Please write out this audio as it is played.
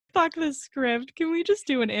Fuck the script. Can we just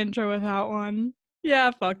do an intro without one?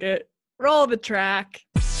 Yeah, fuck it. Roll the track.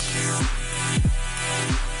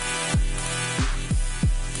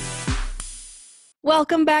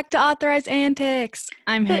 Welcome back to Authorized Antics.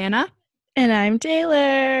 I'm Hannah. And I'm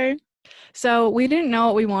Taylor. So we didn't know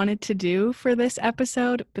what we wanted to do for this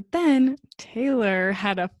episode, but then Taylor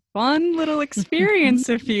had a fun little experience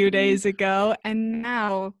a few days ago, and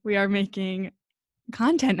now we are making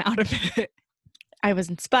content out of it. I was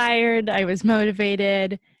inspired. I was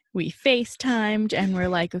motivated. We FaceTimed and we're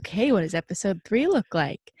like, okay, what does episode 3 look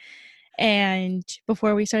like? And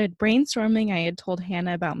before we started brainstorming, I had told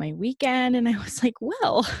Hannah about my weekend, and I was like,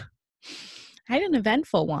 well, I had an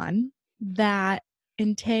eventful one that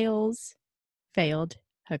entails failed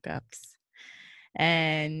hookups.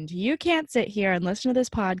 And you can't sit here and listen to this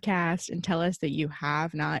podcast and tell us that you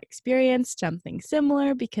have not experienced something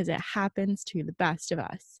similar, because it happens to the best of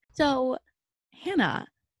us. So, Hannah,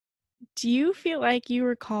 do you feel like you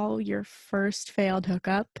recall your first failed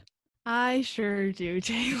hookup? I sure do,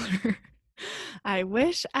 Taylor. I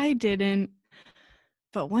wish I didn't.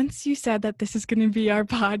 But once you said that this is going to be our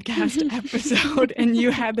podcast episode and you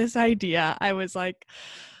had this idea, I was like,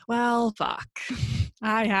 well, fuck.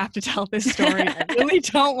 I have to tell this story. I really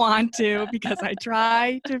don't want to, because I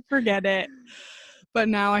try to forget it. But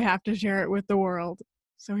now I have to share it with the world.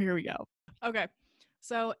 So here we go. Okay.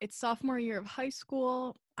 So it's sophomore year of high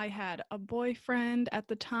school. I had a boyfriend at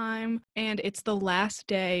the time, and it's the last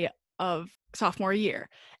day of sophomore year.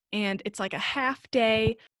 And it's like a half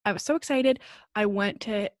day. I was so excited. I went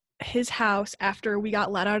to his house after we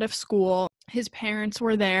got let out of school. His parents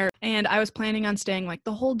were there, and I was planning on staying like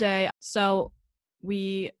the whole day. So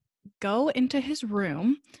we go into his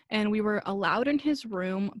room, and we were allowed in his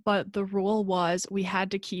room, but the rule was we had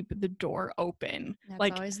to keep the door open.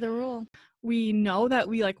 That's always the rule. We know that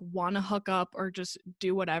we like want to hook up or just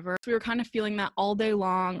do whatever. So we were kind of feeling that all day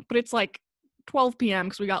long, but it's like 12 p.m.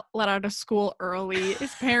 because we got let out of school early.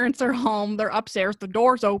 His parents are home. They're upstairs. The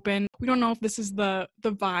door's open. We don't know if this is the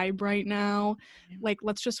vibe right now. Like,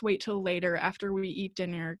 let's just wait till later after we eat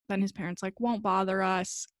dinner. Then his parents like won't bother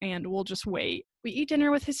us, and we'll just wait. We eat dinner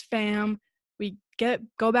with his fam. We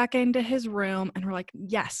go back into his room, and we're like,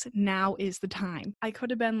 yes, now is the time. I could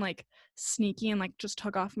have been like sneaky and like just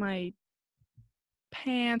took off my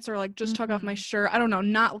pants or like just took off my shirt. I don't know,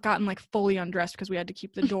 not gotten like fully undressed because we had to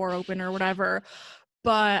keep the door open or whatever.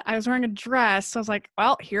 But I was wearing a dress, so I was like,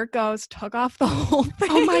 well, here it goes. Took off the whole thing.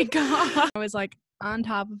 Oh my God. I was like on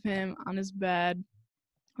top of him on his bed.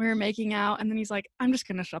 We were making out, and then he's like, I'm just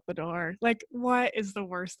gonna shut the door. Like, what is the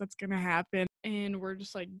worst that's gonna happen? And we're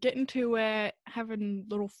just like getting to it, having a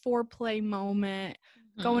little foreplay moment,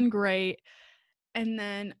 going great. And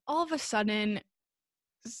then all of a sudden,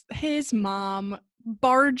 his mom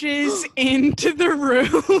barges into the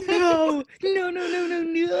room. No.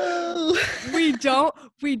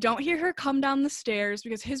 We don't hear her come down the stairs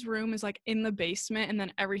because his room is like in the basement, and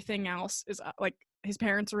then everything else is like his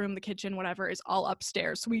parents' room, the kitchen, whatever, is all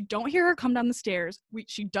upstairs. So we don't hear her come down the stairs.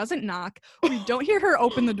 She doesn't knock. We don't hear her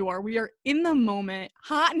open the door. We are in the moment,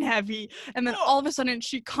 hot and heavy, and then all of a sudden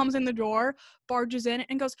she comes in the door, barges in,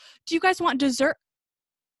 and goes, "Do you guys want dessert?"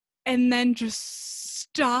 And then just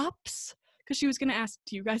stops, because she was going to ask,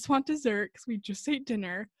 do you guys want dessert? Because we just ate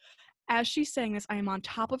dinner. As she's saying this, I am on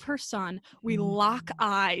top of her son. We lock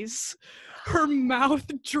eyes. Her mouth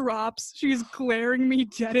drops. She is glaring me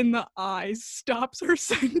dead in the eyes. Stops her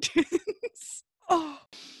sentence. Oh.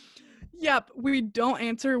 Yep, we don't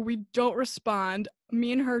answer. We don't respond.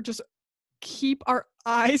 Me and her just keep our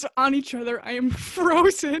eyes on each other. I am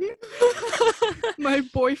frozen. My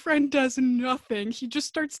boyfriend does nothing. He just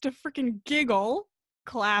starts to freaking giggle.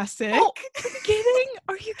 Classic. Oh, are you kidding?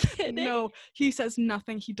 Are you kidding? No, he says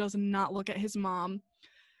nothing. He does not look at his mom.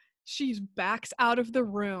 She backs out of the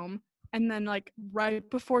room, and then like right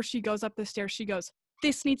before she goes up the stairs, she goes,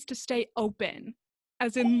 "This needs to stay open,"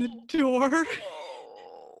 as in the door.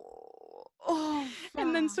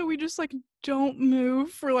 And then so we just like don't move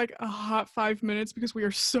for like a hot 5 minutes because we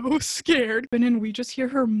are so scared. And then we just hear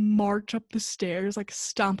her march up the stairs, like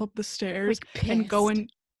stomp up the stairs, like and go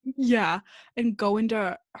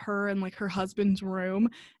into her and like her husband's room.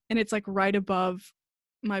 And it's like right above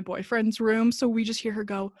my boyfriend's room. So we just hear her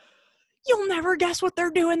go, "You'll never guess what they're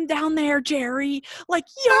doing down there, Jerry. Like,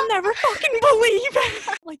 you'll never fucking believe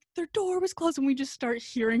it." Like, their door was closed, and we just start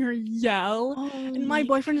hearing her yell. And my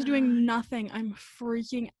boyfriend is doing nothing. I'm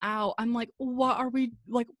freaking out. I'm like, what are we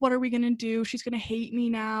gonna do? She's gonna hate me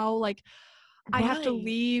now. Like, I have to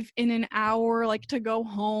leave in an hour, like, to go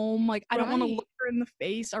home. Like, I don't want to look her in the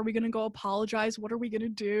face. Are we gonna go apologize? What are we gonna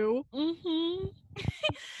do? Mm-hmm.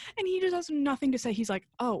 And he just has nothing to say. He's like,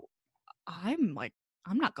 oh, I'm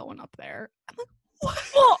not going up there. I'm like,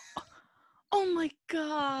 what? Oh my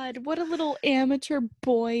God. What a little amateur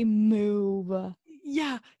boy move.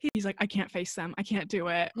 Yeah. He's like, I can't face them. I can't do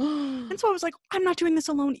it. And so I was like, I'm not doing this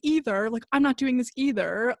alone either. Like, I'm not doing this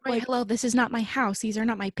either. Right, Like, hello, this is not my house. These are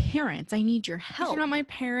not my parents. I need your these help. are not my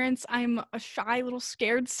parents. I'm a shy little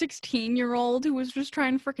scared 16-year-old who was just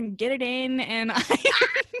trying to freaking get it in, and I'm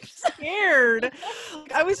scared.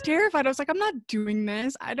 Like, I was terrified. I was like, I'm not doing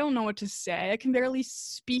this. I don't know what to say. I can barely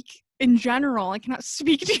speak in general. I cannot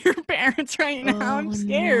speak to your parents right now. I'm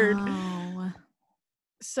scared. No.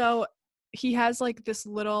 So he has like this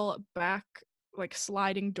little back like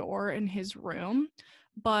sliding door in his room,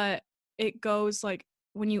 but it goes like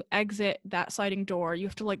when you exit that sliding door, you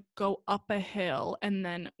have to like go up a hill, and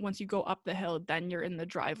then once you go up the hill, then you're in the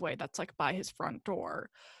driveway that's like by his front door.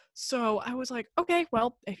 So I was like, okay,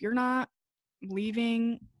 well, if you're not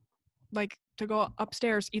leaving like to go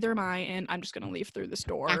upstairs, either am I, and I'm just gonna leave through this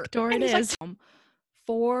door. Back door And it he's like, is.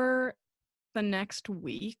 for the next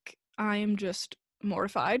week, I am just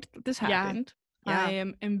mortified that this happened. Yeah. I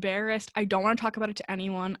am embarrassed. I don't want to talk about it to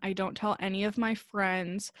anyone. I don't tell any of my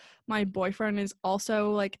friends. My boyfriend is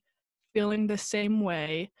also like feeling the same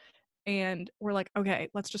way. And we're like, okay,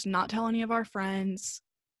 let's just not tell any of our friends.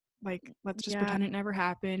 Like, let's just pretend it never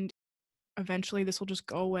happened. Eventually, this will just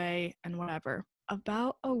go away and whatever.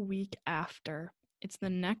 About a week after, it's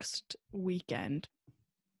the next weekend,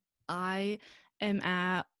 I am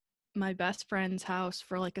at my best friend's house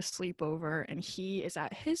for like a sleepover, and he is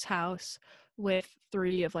at his house with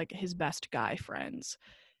 3 of like his best guy friends.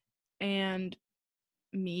 And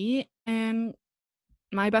me and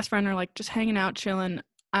my best friend are like just hanging out, chilling.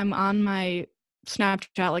 I'm on my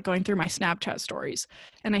Snapchat, like going through my Snapchat stories,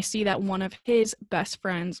 and I see that one of his best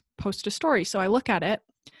friends posted a story. So I look at it.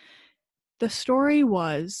 The story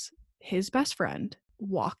was his best friend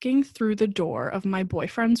walking through the door of my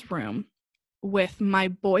boyfriend's room with my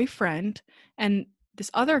boyfriend and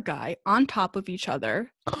this other guy on top of each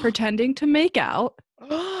other, pretending to make out.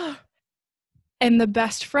 And the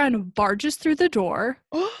best friend barges through the door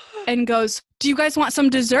and goes, "Do you guys want some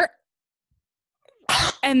dessert?"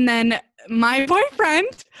 And then my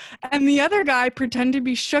boyfriend and the other guy pretend to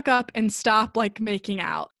be shook up and stop like making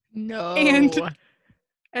out. No.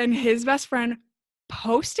 And his best friend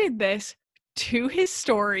posted this to his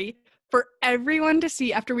story for everyone to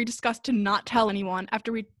see after we discussed to not tell anyone,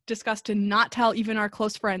 after we discussed to not tell even our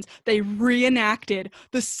close friends. They reenacted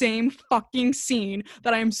the same fucking scene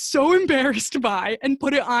that I'm so embarrassed by and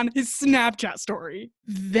put it on his Snapchat story.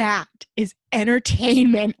 That is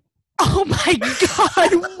entertainment. Oh my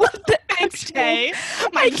God. What the Tay.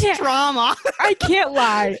 I can't Drama. I can't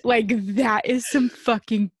lie. Like, that is some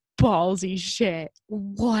fucking ballsy shit.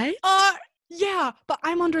 What? Yeah, but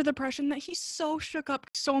I'm under the impression that he's so shook up,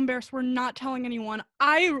 so embarrassed. We're not telling anyone.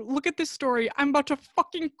 I look at this story, I'm about to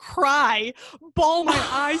fucking cry, bawl my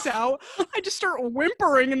eyes out. I just start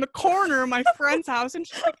whimpering in the corner of my friend's house, and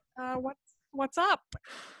she's like, what's up?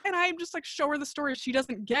 And I just like show her the story. She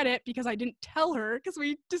doesn't get it because I didn't tell her, because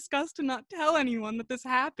we discussed to not tell anyone that this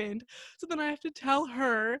happened. So then I have to tell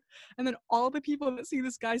her, and then all the people that see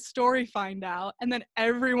this guy's story find out, and then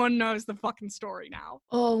everyone knows the fucking story now.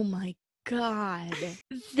 Oh my God.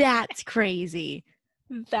 That's crazy.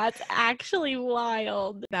 That's actually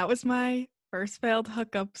wild. That was my first failed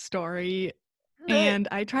hookup story, and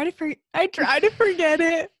I try to forget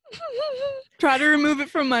it. Try to remove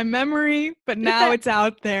it from my memory, but now it's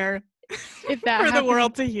out there If that for the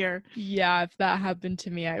world to hear. Yeah, if that happened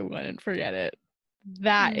to me, I wouldn't forget it.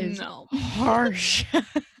 That is No. harsh.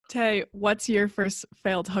 Tay, what's your first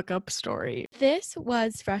failed hookup story? This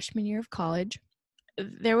was freshman year of college.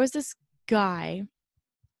 There was this guy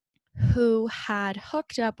who had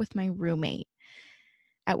hooked up with my roommate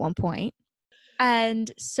at one point.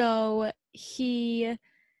 And so he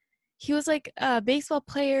was like a baseball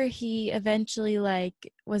player. He eventually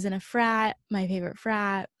like was in a frat, my favorite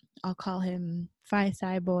frat. I'll call him Phi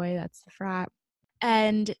Psi Boy. That's the frat.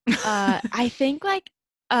 And I think like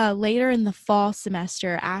later in the fall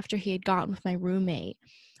semester, after he had gotten with my roommate,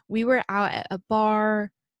 we were out at a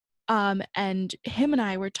bar, and him and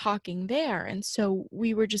I were talking there. And so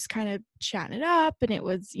we were just kind of chatting it up, and it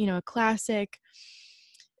was, you know, a classic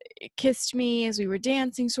kissed me as we were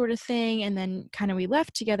dancing sort of thing. And then kind of we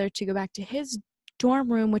left together to go back to his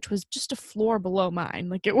dorm room, which was just a floor below mine.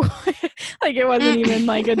 Like it was like it wasn't even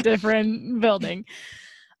like a different building.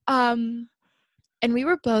 And we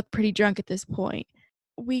were both pretty drunk at this point.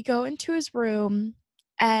 We go into his room,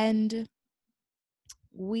 and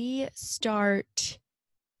we start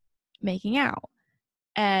making out.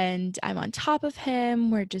 And I'm on top of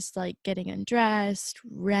him. We're just like getting undressed,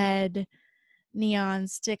 red neon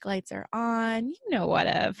stick lights are on. You know what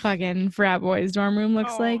a fucking frat boy's dorm room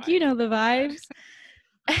looks like. You know the vibes.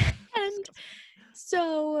 And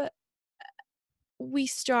so we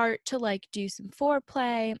start to like do some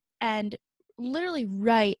foreplay, and literally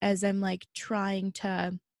right as I'm like trying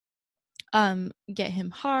to get him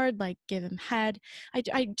hard, like give him head,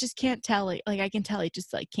 I just can't tell it, like I can tell he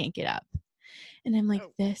just like can't get up. And I'm like,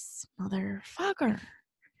 this motherfucker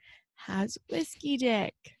has whiskey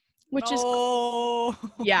dick. Which is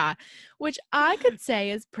yeah, which I could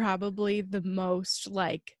say is probably the most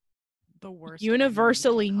like the worst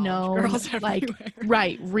universally known like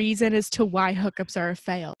right reason as to why hookups are a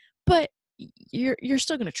fail. But you're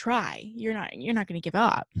still gonna try. You're not gonna give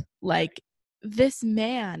up. Like this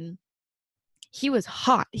man, he was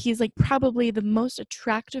hot. He's like probably the most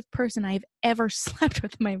attractive person I've ever slept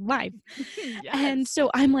with in my life. Yes. And so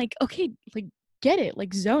I'm like, okay, like get it,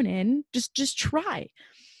 like zone in, just try.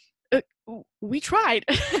 We tried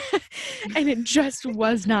and it just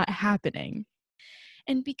was not happening.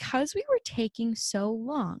 And because we were taking so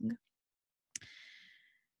long,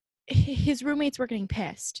 his roommates were getting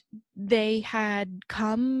pissed. They had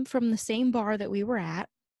come from the same bar that we were at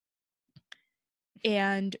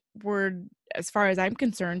and were, as far as I'm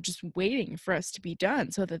concerned, just waiting for us to be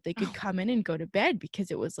done so that they could come in and go to bed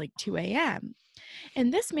because it was like 2 a.m.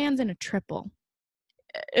 And this man's in a triple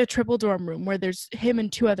dorm room where there's him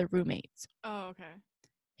and 2 other roommates. Oh, okay.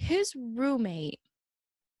 His roommate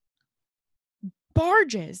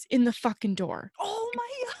barges in the fucking door. Oh my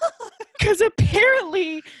god. Because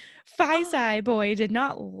apparently Phi Boy did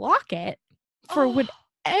not lock it for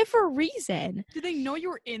whatever reason. Did they know you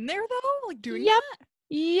were in there though? Like doing that?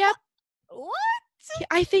 Yep. What?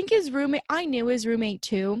 I think his roommate, I knew his roommate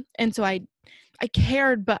too. And so I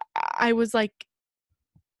cared, but I was like,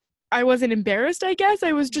 I wasn't embarrassed, I guess.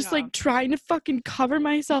 I was just like trying to fucking cover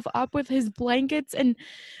myself up with his blankets, and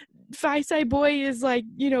Phi Boy is like,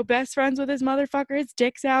 you know, best friends with his motherfucker. His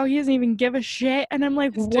dick's out. He doesn't even give a shit. And I'm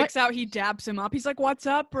like, his what? Dick's out. He dabs him up. He's like, what's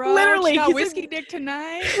up, bro? Literally. Got whiskey dick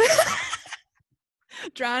tonight.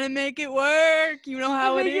 Trying to make it work. You know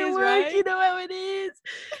how it is, right? You know how it is.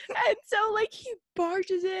 And so like he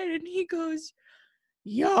barges in and he goes,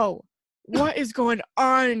 yo, what is going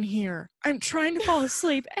on in here? I'm trying to fall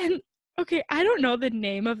asleep. And okay, I don't know the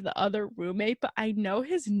name of the other roommate, but I know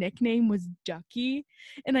his nickname was Ducky.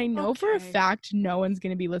 And I know for a fact no one's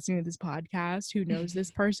going to be listening to this podcast who knows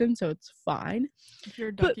this person, so it's fine. If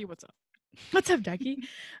you're Ducky, what's up? What's up, Ducky?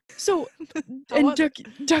 So, and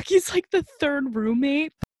Ducky's like the third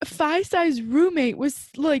roommate. Phi-Si's roommate was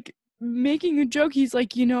like making a joke. He's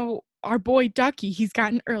like, you know, our boy Ducky, he's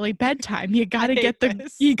got an early bedtime. You gotta get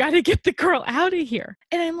the girl out of here.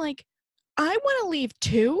 And I'm like, I want to leave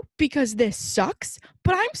too because this sucks,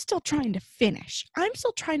 but I'm still trying to finish. I'm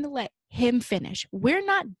still trying to let him finish. We're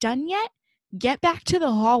not done yet. Get back to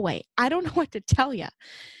the hallway. I don't know what to tell you.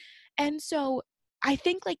 And so I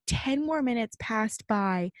think like 10 more minutes passed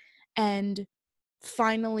by and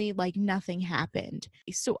finally like nothing happened.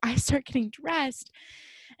 So I start getting dressed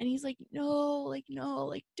and he's like, no,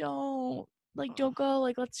 don't go,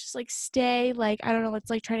 like let's just like stay, like I don't know, let's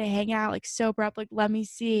like try to hang out, like sober up, like let me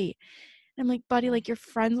see. And I'm like, buddy, like your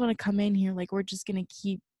friends want to come in here, like we're just gonna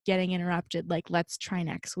keep getting interrupted, like let's try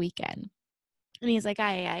next weekend. And he's like,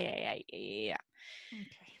 yeah. Okay.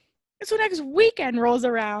 So next weekend rolls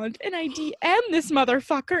around and I DM this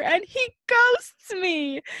motherfucker and he ghosts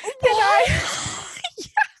me. What?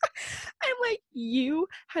 And I'm like, you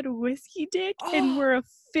had whiskey dick and we're a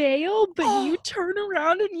fail, but you turn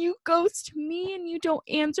around and you ghost me and you don't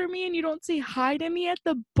answer me and you don't say hi to me at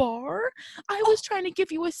the bar. I was trying to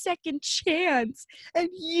give you a second chance and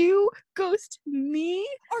you ghost me?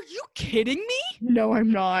 Are you kidding me? No,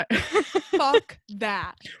 I'm not. Fuck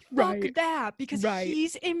that. Right. Fuck that. Because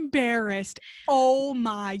he's embarrassed. Oh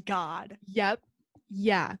my God. Yep.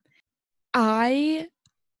 Yeah. I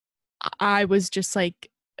was just like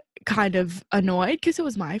kind of annoyed because it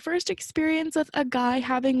was my first experience with a guy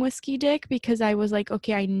having whiskey dick, because I was like,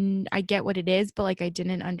 okay, I get what it is, but like I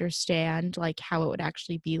didn't understand like how it would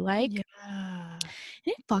actually be like. Yeah. And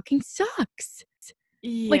it fucking sucks.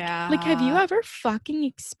 Yeah. Like have you ever fucking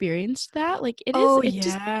experienced that? Like it is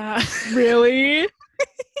just really?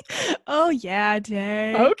 Oh yeah,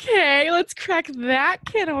 Tay. Okay, let's crack that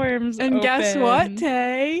can of worms and open. Guess what,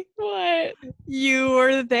 Tay? What? You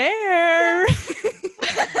were there.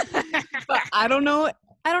 But I don't know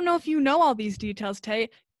if you know all these details, Tay.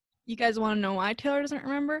 You guys want to know why Taylor doesn't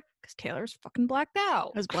remember? Because Taylor's fucking blacked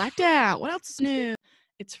out. I was blacked out. What else is new?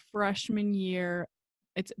 It's freshman year.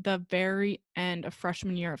 It's the very end of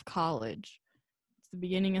freshman year of college. It's the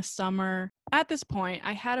beginning of summer. At this point,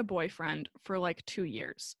 I had a boyfriend for like 2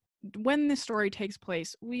 years. When this story takes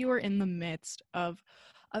place, we were in the midst of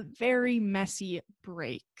a very messy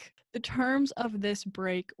break. The terms of this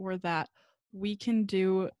break were that we can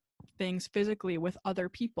do things physically with other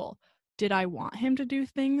people. Did I want him to do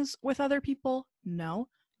things with other people? No.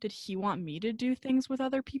 Did he want me to do things with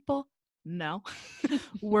other people? No.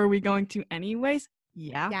 Were we going to anyways?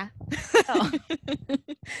 Yeah. Yeah. Oh.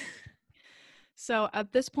 So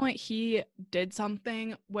at this point, he did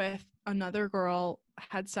something with another girl,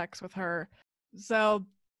 had sex with her. So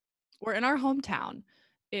we're in our hometown.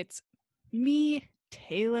 It's me,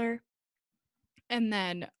 Taylor, and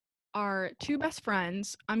then our two best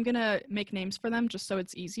friends. I'm going to make names for them just so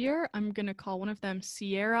it's easier. I'm going to call one of them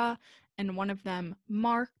Sierra and one of them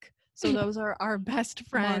Mark. So those are our best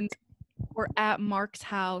friends. We're at Mark's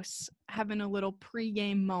house having a little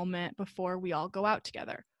pregame moment before we all go out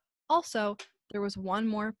together. Also, there was one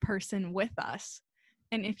more person with us.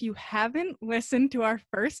 And if you haven't listened to our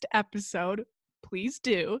first episode, please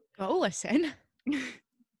do. Go listen.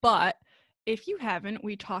 But if you haven't,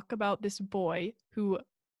 we talk about this boy who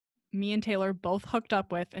me and Taylor both hooked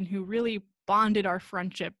up with and who really bonded our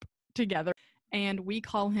friendship together. And we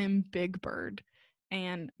call him Big Bird.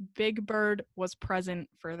 And Big Bird was present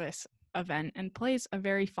for this event and plays a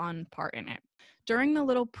very fun part in it. During the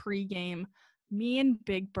little pregame, me and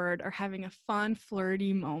Big Bird are having a fun,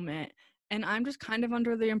 flirty moment. And I'm just kind of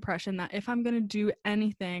under the impression that if I'm going to do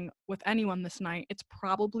anything with anyone this night, it's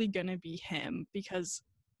probably going to be him because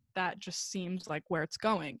that just seems like where it's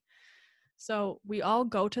going. So we all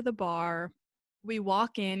go to the bar, we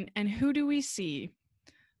walk in, and who do we see?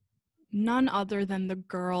 None other than the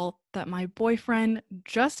girl that my boyfriend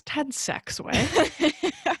just had sex with.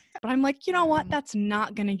 But I'm like, you know what? That's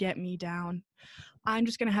not going to get me down. I'm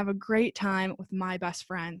just going to have a great time with my best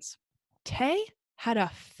friends. Tay had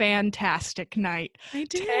a fantastic night. I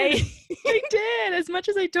did. Tay, I did. As much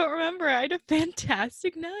as I don't remember, I had a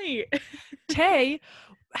fantastic night. Tay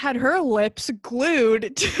had her lips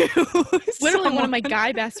glued to Literally one of my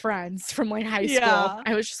guy best friends from like high school. Yeah.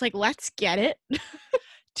 I was just like, let's get it.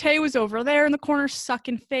 Tay was over there in the corner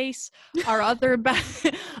sucking face. Our other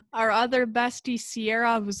bestie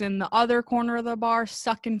Sierra was in the other corner of the bar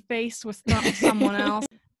sucking face with someone else.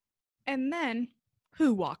 And then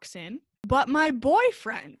who walks in? But my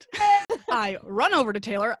boyfriend. I run over to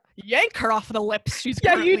Taylor, yank her off of the lips she's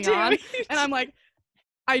currently on, and I'm like,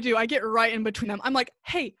 I get right in between them. I'm like,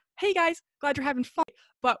 hey guys, glad you're having fun,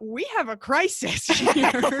 but we have a crisis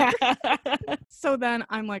here. So then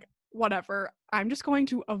I'm like, whatever, I'm just going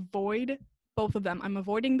to avoid both of them. I'm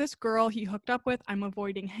avoiding this girl he hooked up with. I'm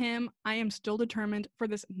avoiding him. I am still determined for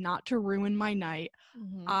this not to ruin my night.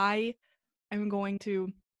 Mm-hmm. I am going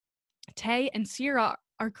to. Tay and Sierra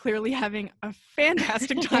are clearly having a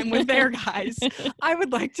fantastic time with their guys. I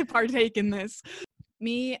would like to partake in this.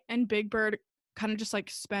 Me and Big Bird kind of just like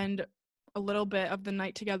spend a little bit of the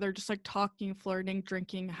night together, just like talking, flirting,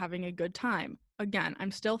 drinking, having a good time. Again,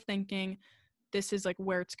 I'm still thinking this is like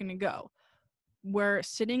where it's gonna go. We're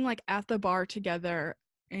sitting like at the bar together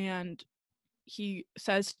and he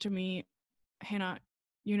says to me, Hannah,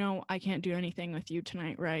 you know I can't do anything with you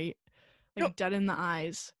tonight, right? Like dead in the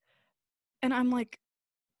eyes. And I'm like,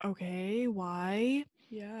 okay, why?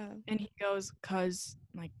 Yeah. And he goes, 'cause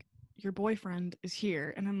like your boyfriend is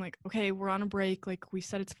here. And I'm like, okay, we're on a break, like we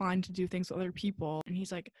said it's fine to do things with other people. And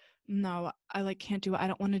he's like, no, I like can't do it, I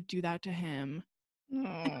don't want to do that to him. Oh,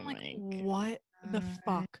 and I'm like, my what God. the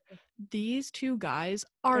fuck? These two guys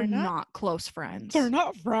are not close friends. They're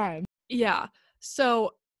not friends. Yeah.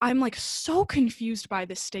 So I'm like so confused by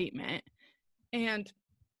this statement. And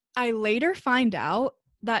I later find out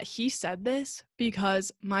that he said this because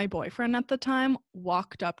my boyfriend at the time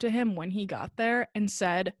walked up to him when he got there and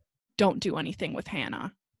said, don't do anything with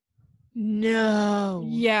Hannah. No.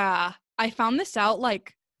 Yeah. I found this out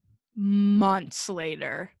like months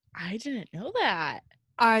later. I didn't know that.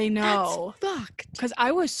 I know. That's fucked. Because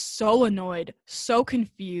I was so annoyed, so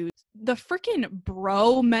confused. The freaking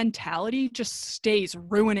bro mentality just stays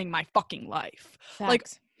ruining my fucking life. Facts. Like,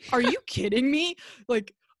 are you kidding me?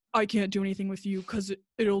 Like, I can't do anything with you because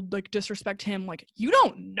it'll like disrespect him. Like, you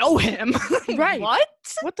don't know him. Right. What?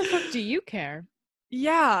 What the fuck do you care?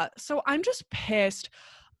 Yeah. So I'm just pissed.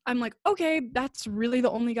 I'm like, okay, that's really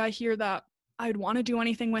the only guy here that I'd want to do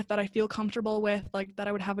anything with, that I feel comfortable with, like that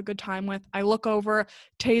I would have a good time with. I look over,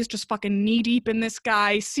 Tay's just fucking knee deep in this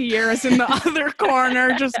guy. Sierra's in the other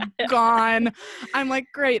corner, just gone. I'm like,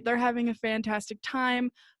 great, they're having a fantastic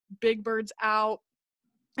time. Big Bird's out.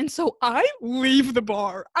 And so I leave the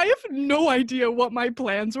bar. I have no idea what my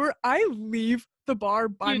plans were. I leave the bar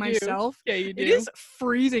by myself. Yeah, you do. It is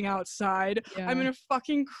freezing outside. Yeah. I'm in a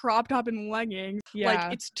fucking crop top and leggings. Yeah.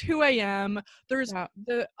 Like, it's 2 a.m. There's Yeah.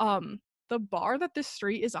 the bar that this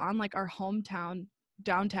street is on, like our hometown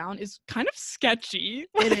downtown, is kind of sketchy.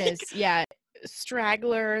 It is. Yeah.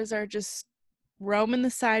 Stragglers are just roaming the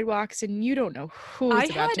sidewalks and you don't know who's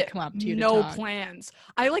about to come up to you to no talk. plans.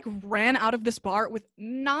 I like ran out of this bar with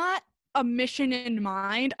not a mission in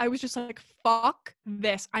mind. I was just like, fuck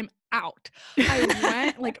this, I'm out.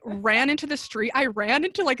 I ran into the street. I ran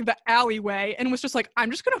into like the alleyway and was just like, I'm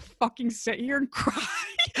just gonna fucking sit here and cry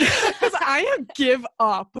because I give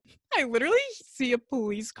up. I literally see a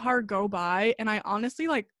police car go by and I honestly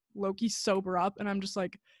like low-key sober up and I'm just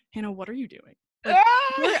like, Hannah, what are you doing? Like,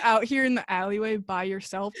 you're out here in the alleyway by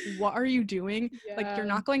yourself. What are you doing? Yeah. Like, you're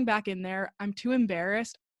not going back in there. I'm too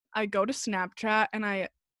embarrassed. I go to Snapchat and I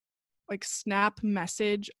like snap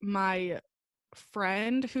message my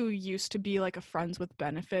friend who used to be like a friends with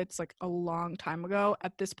benefits like a long time ago.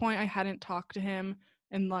 At this point, I hadn't talked to him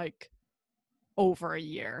in like over a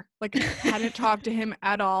year. Like, hadn't talked to him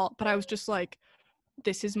at all. But I was just like,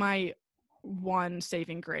 this is my one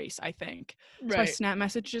saving grace, I think. Right. So I snap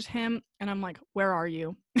messages him and I'm like, where are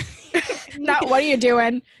you? Not what are you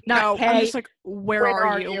doing? Not no, hey, I'm just like, where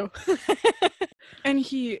are you? you? And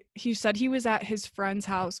he said he was at his friend's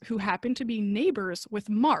house who happened to be neighbors with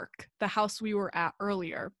Mark, the house we were at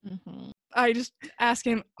earlier. Mm-hmm. I just asked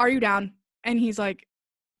him, are you down? And he's like,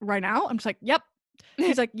 right now? I'm just like, yep.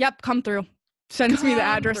 He's like, yep, come through. Sends me the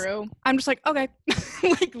address. Through. I'm just like, okay.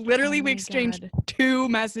 Like, literally, Oh we my exchanged God. 2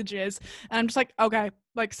 messages. And I'm just like, okay,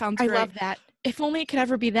 like, sounds I great. love that. If only it could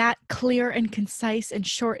ever be that clear and concise and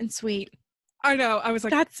short and sweet. I know. I was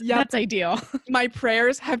like, That's ideal. my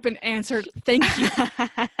prayers have been answered. Thank you.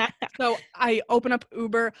 So I open up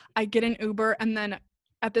Uber. I get an Uber. And then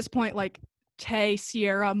at this point, like, Tay,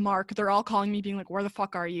 Sierra, Mark, they're all calling me being like, where the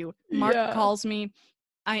fuck are you? Mark calls me.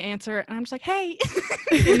 I answer and I'm just like, hey,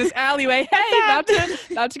 in this alleyway, hey,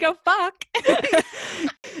 about to go fuck.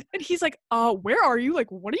 And he's like, where are you?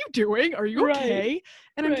 Like, what are you doing? Are you okay?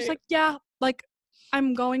 And I'm just like, yeah, like,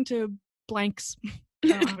 I'm going to blanks. I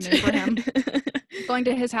don't have a name for him. Going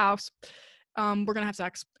to his house. We're gonna have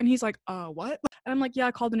sex. And he's like, what? And I'm like, yeah,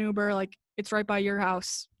 I called an Uber. Like, it's right by your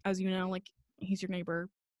house. As you know, like, he's your neighbor.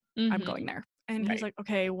 Mm-hmm. I'm going there. And he's like,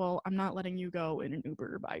 okay, well, I'm not letting you go in an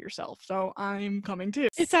Uber by yourself, so I'm coming too.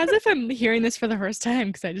 It's as if I'm hearing this for the first time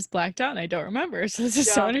because I just blacked out and I don't remember. So this is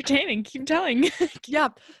so entertaining. Keep telling. Yeah.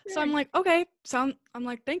 So I'm like, okay, I'm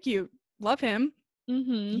like, thank you. Love him.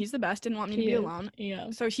 Mm-hmm. He's the best. Didn't want me to be alone.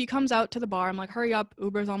 Yeah. So he comes out to the bar. I'm like, hurry up.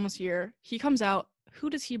 Uber's almost here. He comes out. Who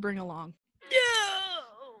does he bring along?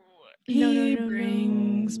 He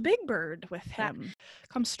brings Big Bird with him.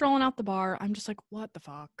 Comes strolling out the bar. I'm just like, what the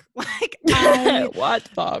fuck? Like, what the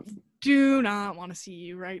fuck? Do not want to see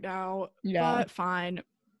you right now. Yeah. But fine.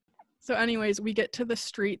 So anyways, we get to the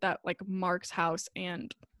street that like Mark's house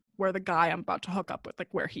and where the guy I'm about to hook up with, like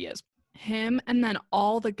where he is. Him and then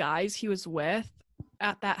all the guys he was with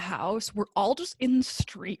at that house were all just in the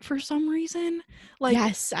street for some reason. Like,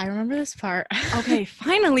 yes, I remember this part. Okay,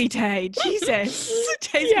 finally, Tay. Jesus.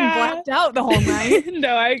 Tay's been blacked out the whole night.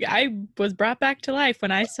 No, I was brought back to life when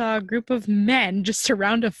I saw a group of men just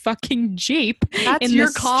surround a fucking Jeep. That's in your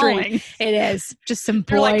the calling. Street. It is. Just some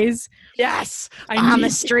You're like, boys. Yes. On the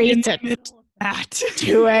streets at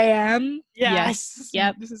 2 a.m. Yes.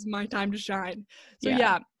 Yep. This is my time to shine. So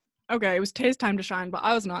yeah. Okay, it was Tay's time to shine, but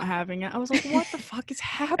I was not having it. I was like, what the fuck is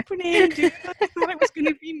happening, dude? I thought it was going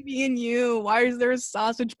to be me and you. Why is there a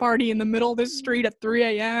sausage party in the middle of the street at 3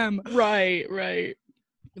 a.m.? Right.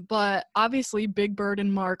 But obviously, Big Bird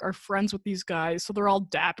and Mark are friends with these guys, so they're all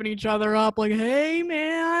dapping each other up, like, hey,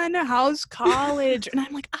 man, how's college? And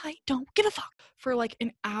I'm like, I don't give a fuck. For like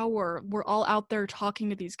an hour, we're all out there talking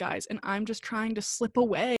to these guys, and I'm just trying to slip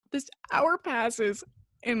away. This hour passes,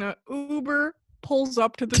 and an Uber pulls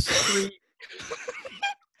up to the street.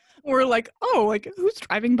 We're like, oh, like, who's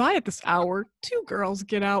driving by at this hour? 2 girls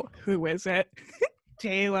get out. Who is it?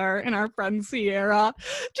 Taylor and our friend Sierra,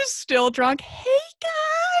 just still drunk. Hey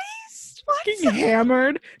guys, fucking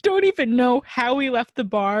hammered. Don't even know how we left the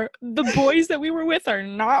bar. The boys that we were with are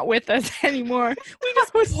not with us anymore. We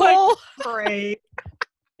just was like, great.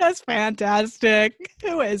 That's fantastic.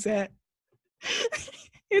 Who is it?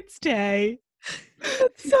 It's Tay.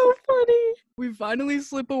 That's so funny. We finally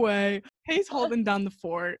slip away. Tay's holding down the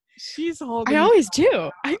fort. She's holding. I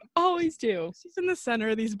always do. She's in the center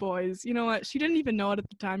of these boys. You know what? She didn't even know it at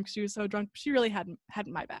the time because she was so drunk. But she really hadn't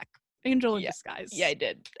my back. Angel in Yeah. disguise. Yeah, I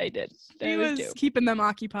did. She was keeping them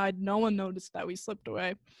occupied. No one noticed that we slipped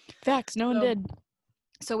away. Facts. No one did.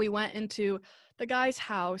 So we went into the guy's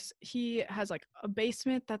house. He has like a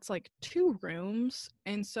basement that's like 2 rooms.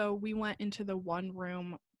 And so we went into the one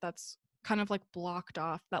room that's kind of like blocked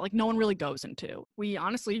off that like no one really goes into. We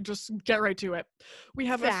honestly just get right to it. We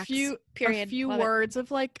have Facts. a few Period. Love it. words of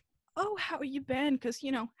like, oh, how you been? Because,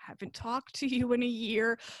 you know, haven't talked to you in a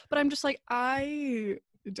year. But I'm just like, I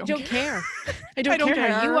don't care. I don't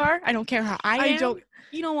care how you are. I don't care how I am.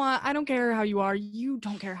 You know what? I don't care how you are. You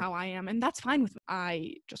don't care how I am. And that's fine with me.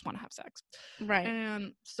 I just want to have sex. Right.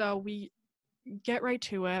 And so we get right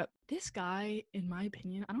to it. This guy, in my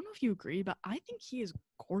opinion, I don't know if you agree, but I think he is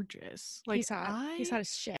gorgeous. Like, He's hot. He's hot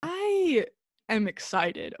as shit. I am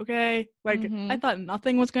excited, okay? Like, Mhm. I thought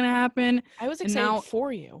nothing was going to happen. I was And excited now-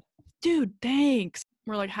 for you. Dude, thanks.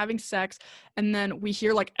 We're like having sex, and then we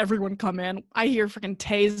hear like everyone come in. I hear freaking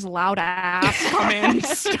Tay's loud ass come in,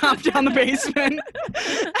 stomp down the basement.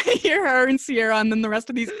 I hear her and Sierra, and then the rest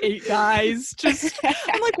of these 8 guys. Just,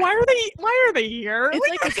 I'm like, why are they here? It's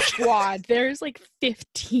like a squad. There's like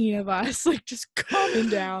 15 of us, like just coming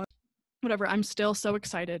down. Whatever. I'm still so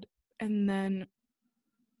excited, and then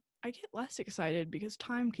I get less excited because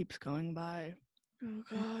time keeps going by. Oh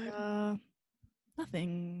god.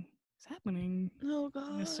 Nothing is happening Oh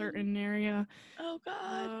god. in a certain area. Oh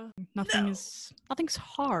god. Nothing's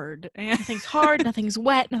hard. And Nothing's hard. Nothing's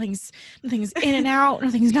wet. Nothing's in and out.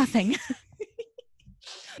 Nothing's nothing.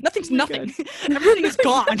 nothing's Oh my nothing. Everything is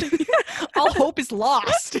gone. All hope is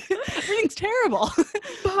lost. Everything's terrible.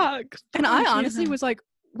 Fuck. And I Fuck, honestly Hannah. was like,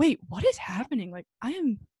 wait, what is happening? Like, I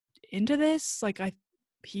am into this. Like,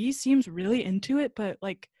 he seems really into it, but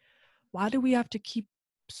like, why do we have to keep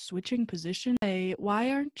switching positions? Hey, why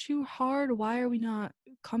aren't you hard? Why are we not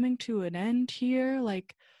coming to an end here?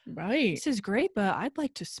 Like, Right. this is great, but I'd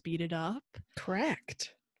like to speed it up.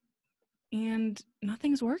 Correct. And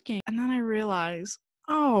nothing's working. And then I realize,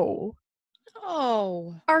 oh,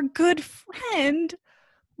 our good friend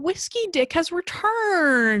Whiskey Dick has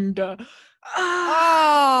returned.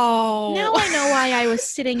 Oh. Now I know why I was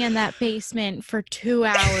sitting in that basement for 2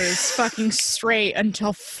 hours fucking straight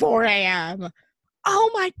until 4 a.m.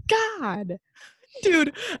 Oh my god.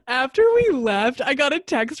 Dude, after we left, I got a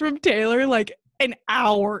text from Taylor like an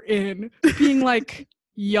hour in being like,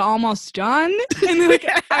 you almost done? And like,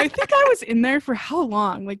 I think I was in there for how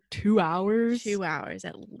long? Like 2 hours? 2 hours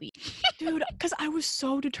at least. Dude, because I was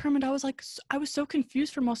so determined. I was like, I was so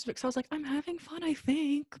confused for most of it. Because I was like, I'm having fun, I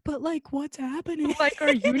think. But like, what's happening? Like,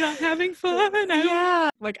 are you not having fun? Yeah.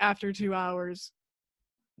 Like after 2 hours,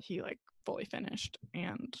 he like fully finished.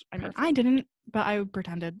 And I mean, I didn't, but I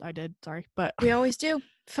pretended I did. Sorry. But We always do.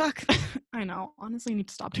 Fuck. I know. Honestly, I need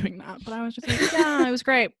to stop doing that. But I was just like, yeah, it was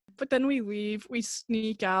great. But then we leave. We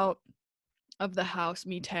sneak out of the house,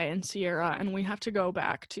 me, Tay, and Sierra, and we have to go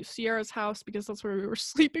back to Sierra's house because that's where we were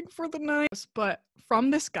sleeping for the night. But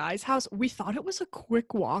from this guy's house, we thought it was a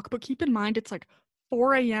quick walk, but keep in mind it's like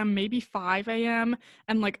 4 a.m., maybe 5 a.m.,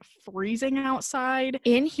 and like freezing outside.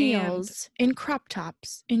 In heels, in crop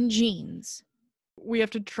tops, in jeans. We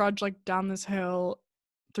have to trudge like down this hill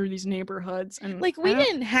through these neighborhoods, and Like, we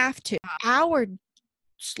didn't have to. Our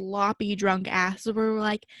sloppy drunk asses were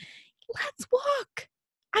like, let's walk.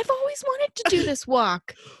 I've always wanted to do this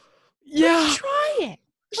walk. Yeah. Let's try it.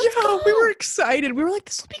 Let's Yeah, go. we were excited. We were like,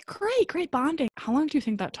 this will be great bonding. How long do you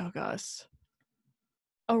think that took us?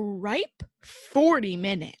 A ripe 40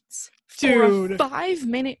 minutes. Dude. For a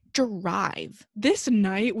 5-minute drive. This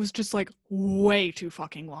night was just like way too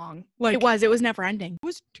fucking long. Like It was never ending. it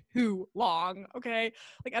was too long, okay?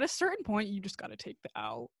 Like at a certain point you just gotta take the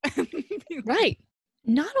L. Right.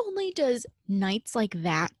 Not only does nights like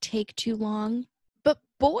that take too long, but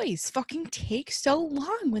boys fucking take so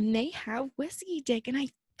long when they have whiskey dick, and I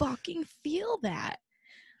fucking feel that.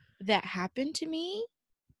 That happened to me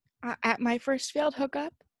at my first failed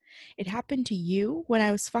hookup. It happened to you when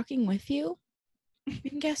I was fucking with you.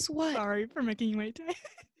 And guess what? Sorry for making you wait.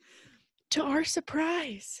 To our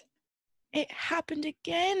surprise, it happened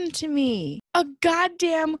again to me a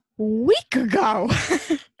goddamn week ago.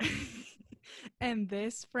 And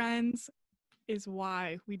this, friends, is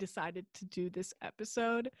why we decided to do this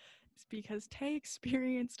episode. It's because Tay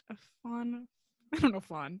experienced a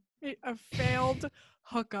failed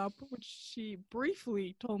hookup, which she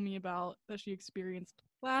briefly told me about that she experienced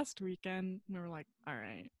last weekend. And we were like, all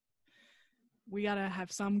right, we gotta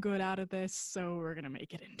have some good out of this, so we're gonna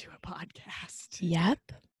make it into a podcast. Yep.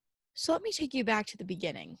 So let me take you back to the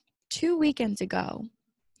beginning. 2 weekends ago,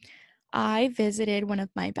 I visited one of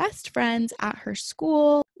my best friends at her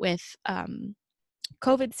school with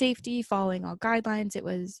COVID safety, following all guidelines, it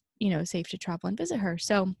was, safe to travel and visit her.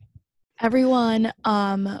 So everyone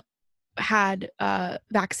had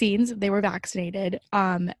vaccines. They were vaccinated.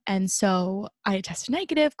 And so I tested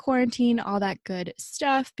negative, quarantine, all that good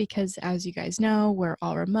stuff, because as you guys know, we're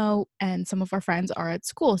all remote and some of our friends are at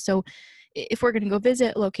school. So if we're going to go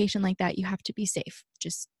visit a location like that, you have to be safe.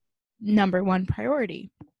 Just number one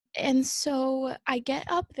priority. And so I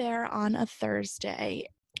get up there on a Thursday,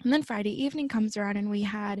 and then Friday evening comes around, and we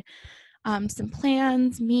had some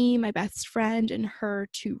plans, me, my best friend, and her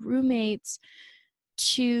two roommates,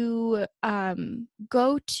 to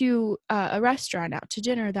go to a restaurant, out to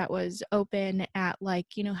dinner that was open at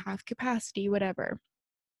half capacity, whatever.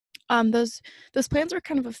 Those plans were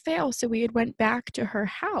kind of a fail, so we had went back to her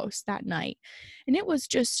house that night, and it was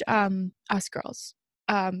just us girls,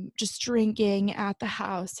 just drinking at the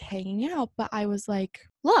house, hanging out. But I was like,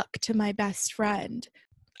 look, to my best friend,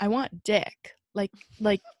 I want dick. Like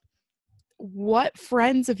what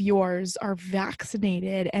friends of yours are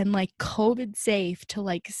vaccinated and COVID safe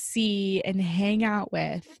to see and hang out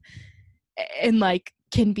with and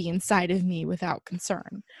can be inside of me without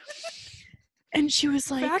concern? And she was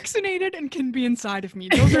like, vaccinated and can be inside of me.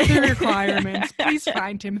 Those are the requirements. Please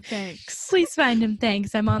find him. Thanks. Please find him.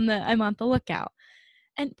 Thanks. I'm on the lookout.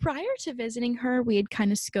 And prior to visiting her, we had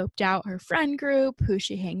kind of scoped out her friend group, who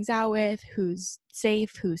she hangs out with, who's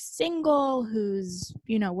safe, who's single, who's,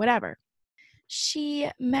 whatever. She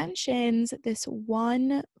mentions this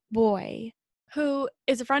one boy who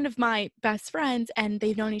is a friend of my best friend's, and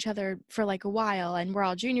they've known each other for a while, and we're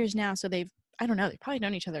all juniors now, so they've probably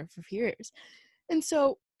known each other for a few years. And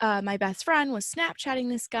so my best friend was Snapchatting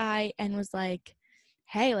this guy and was like,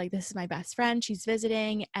 hey, this is my best friend, she's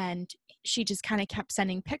visiting, and she just kind of kept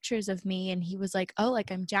sending pictures of me, and he was like, oh,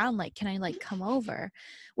 I'm down, can I come over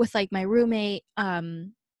with my roommate,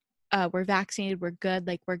 we're vaccinated, we're good,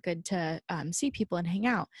 we're good to see people and hang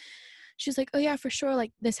out. She was like, oh yeah, for sure,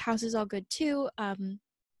 this house is all good too,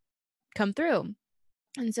 come through.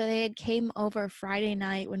 And so they had came over Friday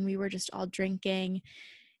night when we were just all drinking,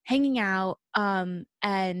 hanging out,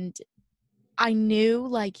 and I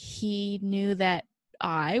knew he knew that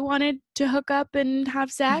I wanted to hook up and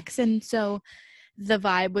have sex, and so the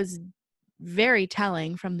vibe was very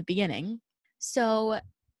telling from the beginning. So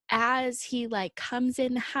as he comes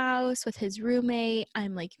in the house with his roommate,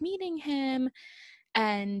 I'm meeting him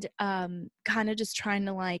and kind of just trying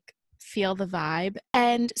to feel the vibe.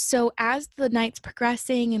 And so as the night's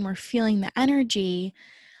progressing and we're feeling the energy,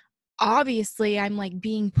 obviously I'm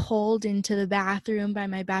being pulled into the bathroom by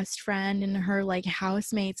my best friend and her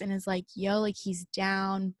housemates, and is yo, he's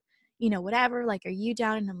down, whatever, are you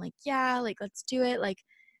down? And I'm like, yeah, let's do it.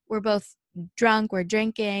 We're both drunk, we're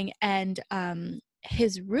drinking, and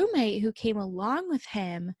his roommate who came along with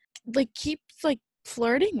him keeps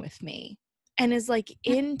flirting with me and is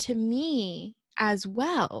into me as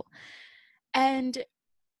well. And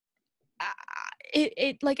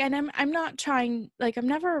and I'm not trying, I'm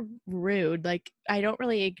never rude, I don't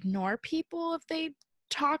really ignore people if they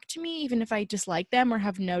talk to me, even if I dislike them or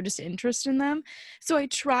have no disinterest in them. So I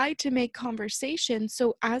try to make conversation.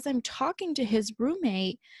 So as I'm talking to his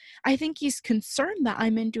roommate, I think he's concerned that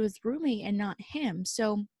I'm into his roommate and not him.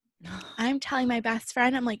 So I'm telling my best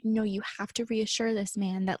friend, I'm like, no, you have to reassure this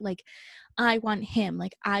man that I want him.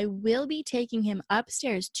 I will be taking him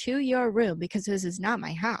upstairs to your room, because this is not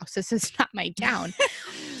my house, this is not my town,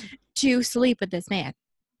 to sleep with this man.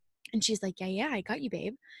 And she's like, yeah, I got you,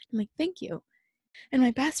 babe. I'm like, thank you. And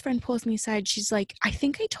my best friend pulls me aside. She's like, I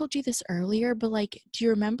think I told you this earlier, but do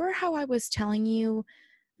you remember how I was telling you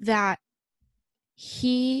that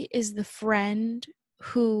he is the friend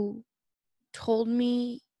who told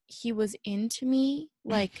me he was into me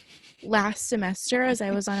last semester as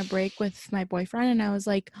I was on a break with my boyfriend? And I was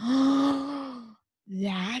like, oh,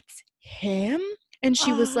 that's him? And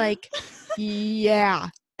she was like, yeah,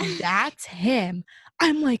 that's him.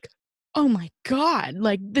 I'm like, oh my God,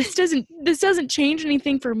 this doesn't change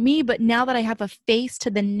anything for me, but now that I have a face to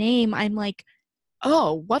the name, I'm like,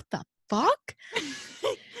 oh, what the fuck?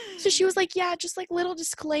 So she was like, yeah, just little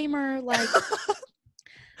disclaimer,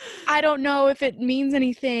 I don't know if it means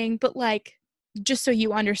anything, but just so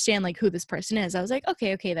you understand who this person is. I was like,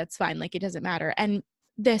 okay, that's fine, it doesn't matter. And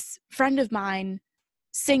this friend of mine,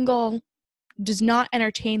 single, does not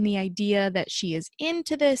entertain the idea that she is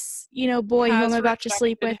into this, boy who I'm about to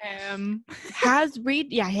sleep with. Him.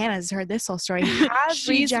 Hannah's heard this whole story. Has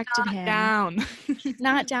rejected him. Down. She's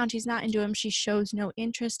not down. She's not into him. She shows no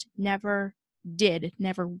interest. Never did.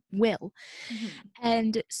 Never will. Mm-hmm.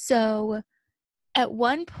 And so at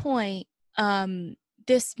one point,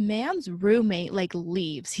 this man's roommate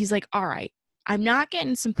leaves. He's like, all right, I'm not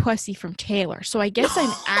getting some pussy from Taylor, so I guess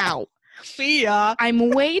I'm out. See ya.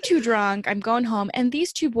 I'm way too drunk. I'm going home. And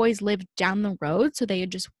these two boys lived down the road, so they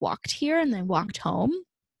had just walked here and then walked home.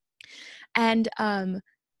 And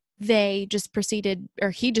he just proceeded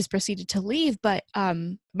to leave. But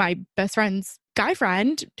my best friend's guy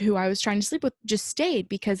friend, who I was trying to sleep with, just stayed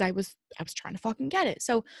because I was trying to fucking get it.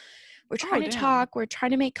 So we're trying to talk. We're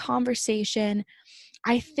trying to make conversation.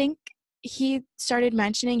 I think he started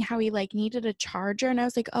mentioning how he like needed a charger, and I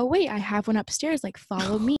was like, oh wait, I have one upstairs, like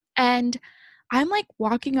follow me. And I'm like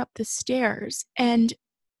walking up the stairs, and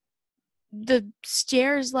the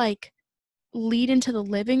stairs like lead into the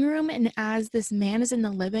living room, and as this man is in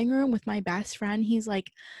the living room with my best friend, he's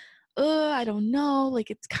like, I don't know, like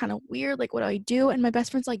it's kind of weird, like what do I do? And my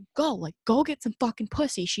best friend's like, go get some fucking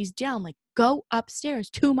pussy, she's down, like go upstairs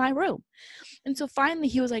to my room. And so finally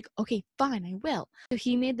he was like, okay, fine, I will. So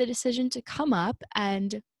he made the decision to come up,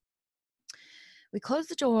 and we close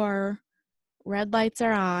the door, red lights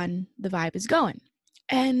are on, the vibe is going.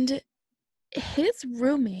 And his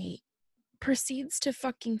roommate proceeds to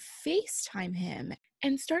fucking FaceTime him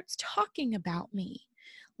and starts talking about me.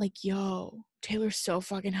 Like, yo, Taylor's so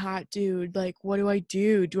fucking hot, dude. Like, what do I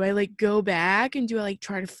do? Do I, like, go back and do I, like,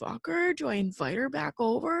 try to fuck her? Do I invite her back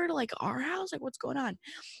over to, like, our house? Like, what's going on?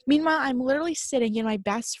 Meanwhile, I'm literally sitting in my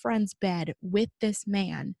best friend's bed with this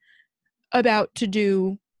man about to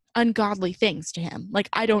do ungodly things to him. Like,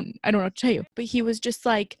 I don't know what to tell you. But he was just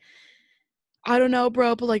like, I don't know,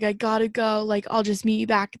 bro, but, like, I gotta go. Like, I'll just meet you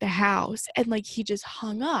back at the house. And, like, he just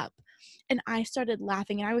hung up. And I started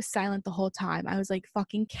laughing, and I was silent the whole time. I was, like,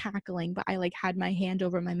 fucking cackling, but I, like, had my hand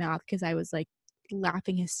over my mouth because I was, like,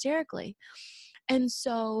 laughing hysterically. And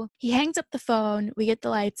so he hangs up the phone. We get the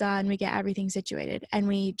lights on. We get everything situated. And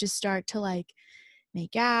we just start to, like,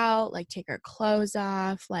 make out, like, take our clothes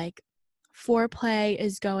off. Like, foreplay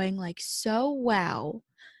is going, like, so well.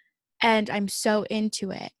 And I'm so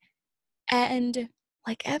into it. And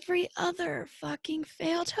like every other fucking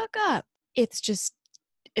failed hookup, it's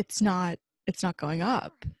not going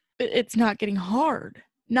up. It's not getting hard.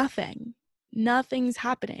 Nothing's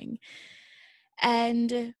happening.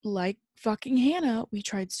 And like fucking Hannah, we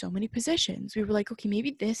tried so many positions. We were like, okay,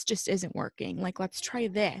 maybe this just isn't working. Like, let's try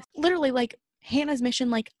this. Literally, like Hannah's mission,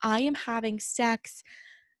 like, I am having sex.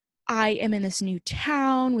 I am in this new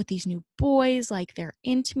town with these new boys, like they're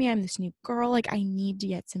into me, I'm this new girl, like I need to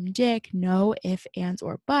get some dick, no ifs, ands,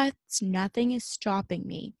 or buts, nothing is stopping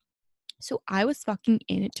me. So I was fucking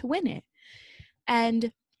in it to win it.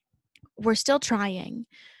 And we're still trying.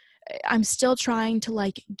 I'm still trying to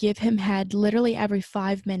like give him head literally every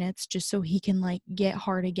 5 minutes just so he can like get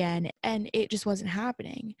hard again. And it just wasn't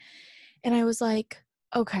happening. And I was like,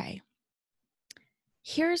 okay,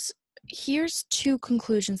 here's two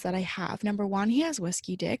conclusions that I have. Number one, he has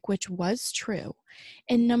whiskey dick, which was true.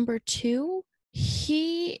 And number two,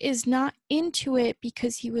 he is not into it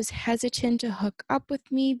because he was hesitant to hook up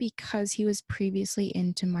with me because he was previously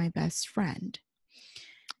into my best friend.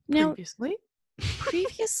 Now,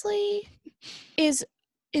 previously is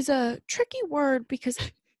a tricky word because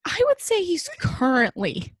I would say he's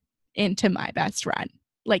currently into my best friend,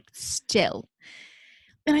 like still.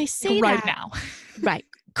 And I say right that now. Right.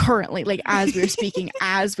 Currently, like as we are speaking,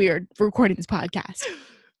 as we are recording this podcast.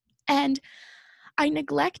 And I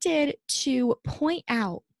neglected to point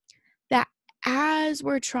out that as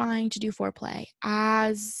we're trying to do foreplay,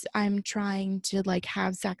 as I'm trying to like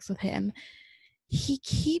have sex with him, he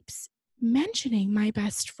keeps mentioning my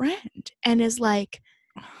best friend and is like,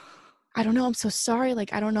 I don't know, I'm so sorry,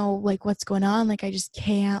 like I don't know like what's going on, like I just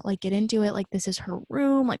can't like get into it, like this is her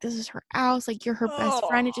room, like this is her house, like you're her best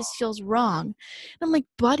friend, it just feels wrong. And I'm like,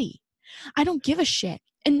 buddy, I don't give a shit,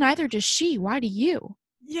 and neither does she. Why do you?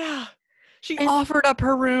 Yeah, she offered up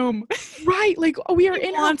her room. Right, like we are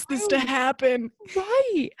in wants this to happen.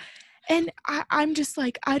 Right. And I'm just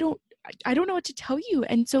like, I don't know what to tell you.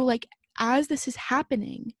 And so like as this is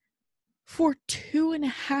happening for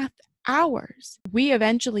 2.5 hours, we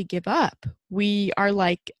eventually give up. We are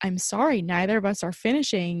like, I'm sorry, neither of us are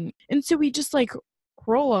finishing. And so we just like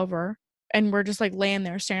roll over and we're just like laying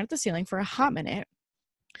there staring at the ceiling for a hot minute.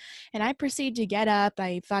 And I proceed to get up.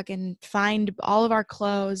 I fucking find all of our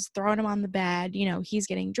clothes, throwing them on the bed. You know, he's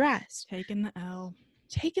getting dressed. Taking the L.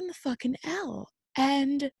 Taking the fucking L.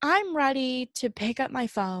 And I'm ready to pick up my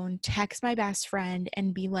phone, text my best friend,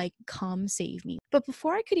 and be like, come save me. But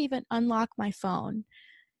before I could even unlock my phone,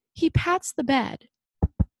 he pats the bed.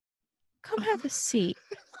 Come have a seat.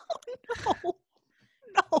 Oh,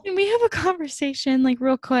 no. And we have a conversation, like,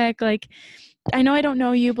 real quick. Like, I know I don't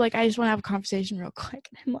know you, but, like, I just want to have a conversation real quick.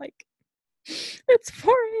 And I'm like, it's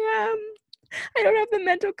 4 a.m. I don't have the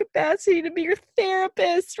mental capacity to be your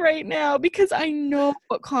therapist right now because I know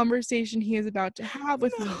what conversation he is about to have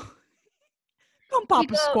with me. Come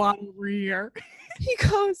pop a squat over here. He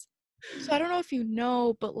goes, so I don't know if you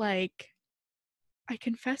know, but like, I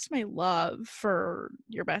confessed my love for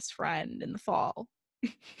your best friend in the fall.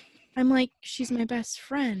 I'm like, she's my best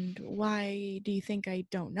friend. Why do you think I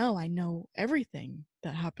don't know? I know everything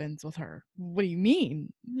that happens with her. What do you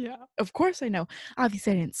mean? Yeah. Of course I know.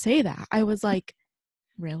 Obviously, I didn't say that. I was like,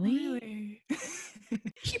 really?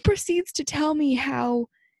 He proceeds to tell me how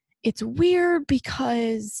it's weird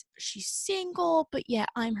because she's single, but yet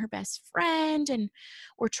I'm her best friend and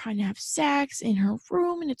we're trying to have sex in her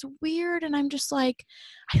room and it's weird. And I'm just like,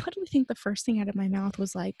 I literally think the first thing out of my mouth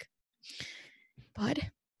was like,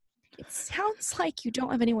 bud, it sounds like you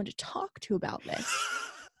don't have anyone to talk to about this.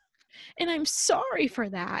 And I'm sorry for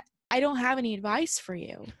that. I don't have any advice for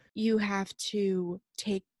you. You have to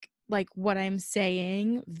take like what I'm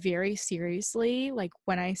saying very seriously. Like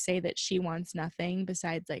when I say that she wants nothing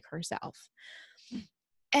besides like herself.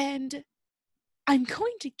 And I'm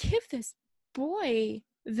going to give this boy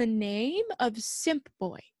the name of Simp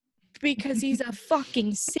Boy because he's a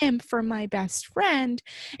fucking simp for my best friend.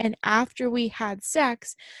 And after we had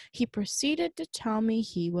sex, he proceeded to tell me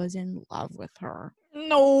he was in love with her.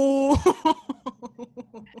 No.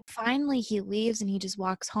 Finally, he leaves and he just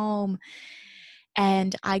walks home.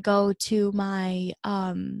 And I go to my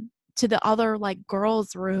to the other like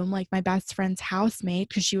girls' room, like my best friend's housemate,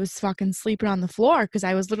 because she was fucking sleeping on the floor because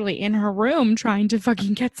I was literally in her room trying to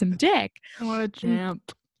fucking get some dick. What a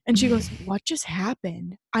champ. And she goes, "What just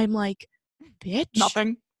happened?" I'm like,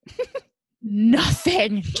 "Bitch,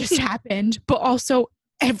 nothing just happened, but also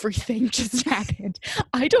everything just happened.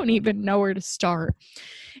 I don't even know where to start."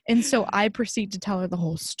 And so I proceed to tell her the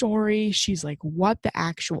whole story. She's like, "What the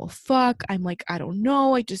actual fuck?" I'm like, "I don't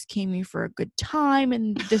know. I just came here for a good time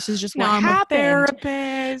and this is just what happened.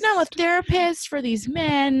 Therapist. Now I'm a therapist for these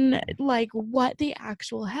men. Like, what the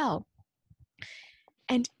actual hell?"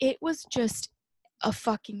 And it was just a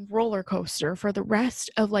fucking roller coaster for the rest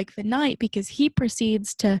of like the night because he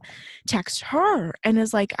proceeds to text her and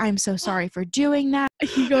is like, "I'm so sorry for doing that."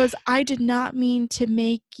 He goes, "I did not mean to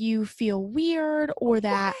make you feel weird or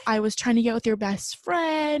that I was trying to get with your best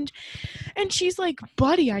friend." And she's like,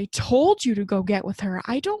 "Buddy, I told you to go get with her.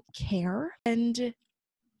 I don't care." And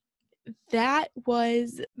that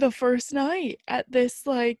was the first night at this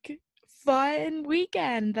like fun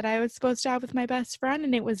weekend that I was supposed to have with my best friend,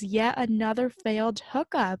 and it was yet another failed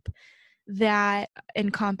hookup that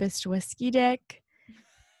encompassed whiskey dick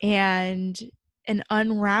and an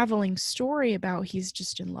unraveling story about he's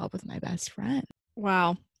just in love with my best friend.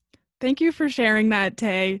 Wow. Thank you for sharing that,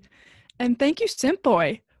 Tay. And thank you, Simp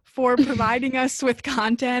Boy, for providing us with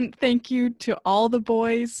content. Thank you to all the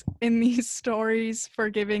boys in these stories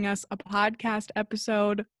for giving us a podcast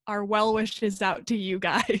episode. Our well wishes out to you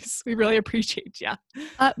guys. We really appreciate you.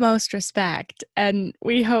 Utmost respect. And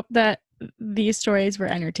we hope that these stories were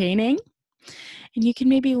entertaining and you can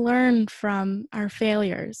maybe learn from our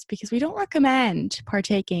failures because we don't recommend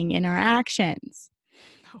partaking in our actions.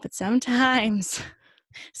 But sometimes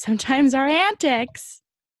our antics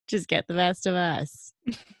just get the best of us.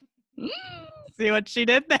 See what she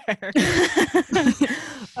did there.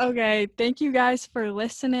 Okay, thank you guys for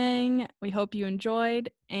listening. We hope you enjoyed,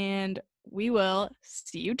 and we will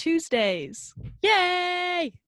see you Tuesdays. Yay!